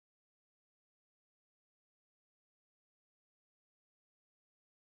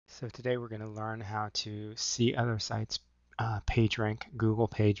So today we're going to learn how to see other sites PageRank, Google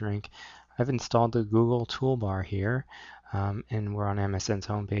PageRank. I've installed the Google toolbar here, and we're on MSN's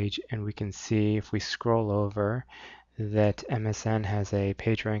homepage, and we can see if we scroll over that MSN has a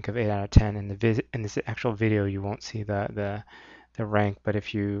PageRank of 8 out of 10. In this actual video, you won't see the rank, but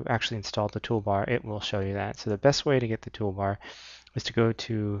if you actually install the toolbar, it will show you that. So the best way to get the toolbar is to go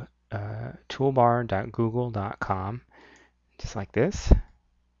to toolbar.google.com, just like this,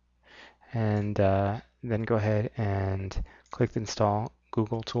 and then go ahead and click install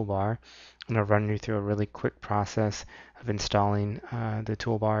Google Toolbar. I'm going to run you through a really quick process of installing the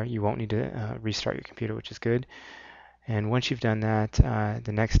toolbar. You won't need to restart your computer, which is good. And once you've done that,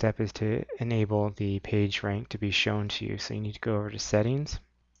 the next step is to enable the PageRank to be shown to you. So you need to go over to Settings,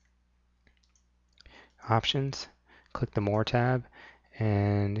 Options, click the More tab,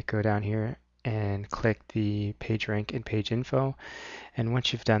 and go down here and click the PageRank and Page Info. And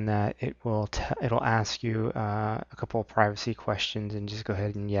once you've done that, it'll ask you a couple of privacy questions, and just go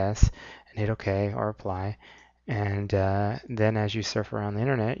ahead and yes, and hit OK or apply. And then as you surf around the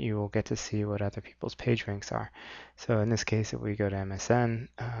internet, you will get to see what other people's page ranks are. So in this case, if we go to MSN,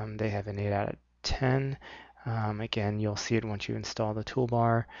 they have an 8 out of 10. Again, you'll see it once you install the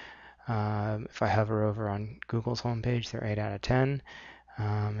toolbar. If I hover over on Google's homepage, they're 8 out of 10.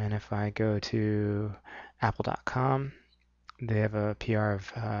 And if I go to apple.com, they have a PR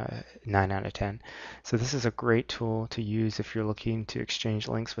of 9 out of 10. So this is a great tool to use if you're looking to exchange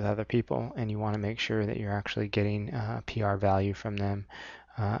links with other people and you want to make sure that you're actually getting PR value from them.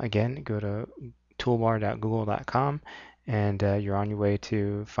 Again, go to toolbar.google.com and you're on your way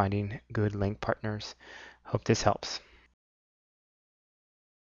to finding good link partners. Hope this helps.